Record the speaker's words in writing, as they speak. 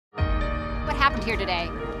happened here today.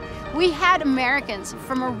 We had Americans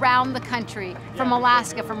from around the country, from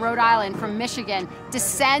Alaska, from Rhode Island, from Michigan,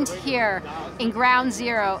 descend here in ground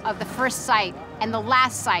zero of the first site and the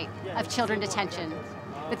last site of children detention.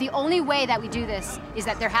 But the only way that we do this is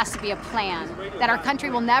that there has to be a plan, that our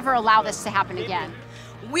country will never allow this to happen again.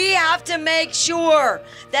 We have to make sure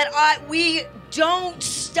that we don't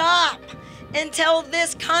stop until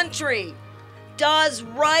this country does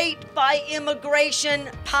right by immigration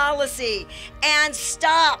policy and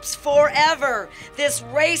stops forever this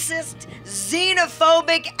racist,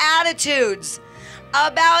 xenophobic attitudes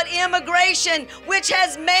about immigration, which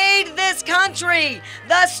has made this country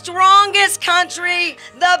the strongest country,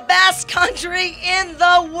 the best country in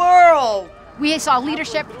the world. We saw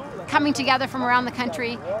leadership coming together from around the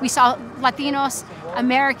country. We saw Latinos,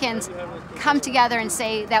 Americans come together and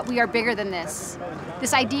say that we are bigger than this.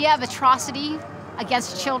 This idea of atrocity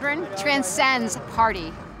against children transcends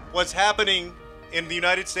party. What's happening in the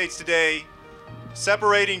United States today,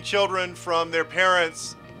 separating children from their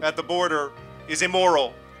parents at the border, is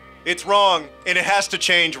immoral. It's wrong, and it has to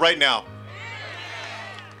change right now.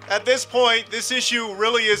 At this point, this issue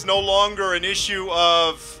really is no longer an issue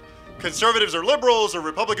of conservatives or liberals, or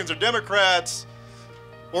Republicans or Democrats,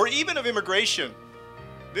 or even of immigration.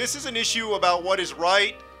 This is an issue about what is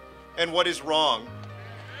right and what is wrong.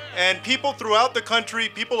 And people throughout the country,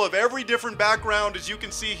 people of every different background, as you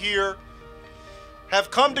can see here, have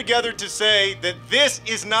come together to say that this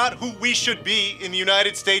is not who we should be in the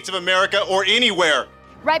United States of America or anywhere.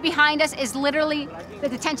 Right behind us is literally the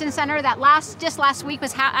detention center that just last week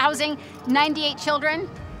was housing 98 children.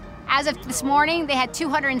 As of this morning, they had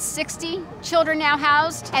 260 children now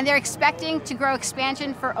housed, and they're expecting to grow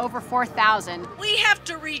expansion for over 4,000. We have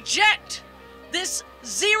to reject this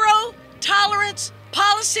zero tolerance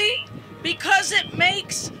policy because it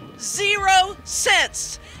makes zero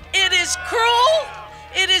sense. It is cruel,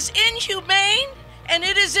 it is inhumane, and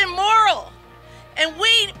it is immoral. And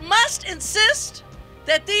we must insist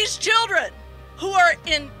that these children who are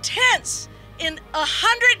intense in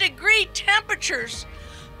 100-degree temperatures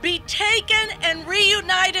be taken and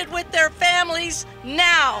reunited with their families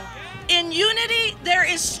now. In unity, there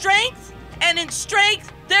is strength, and in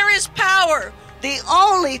strength, there is power. The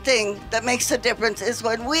only thing that makes a difference is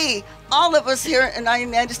when we, all of us here in the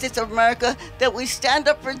United States of America, that we stand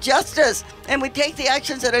up for justice and we take the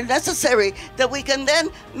actions that are necessary, that we can then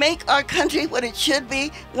make our country what it should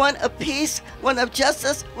be, one of peace, one of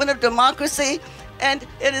justice, one of democracy. And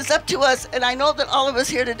it is up to us, and I know that all of us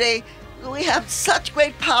here today, we have such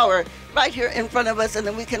great power right here in front of us, and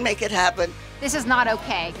then we can make it happen. This is not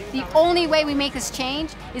okay. The only way we make this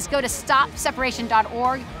change is go to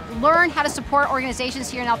stopseparation.org, learn how to support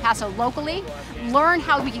organizations here in El Paso locally, learn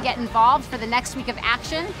how we can get involved for the next week of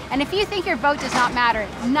action, and if you think your vote does not matter,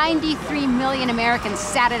 93 million Americans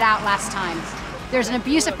sat it out last time. There's an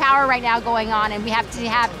abuse of power right now going on, and we have to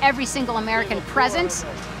have every single American present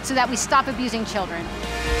so that we stop abusing children.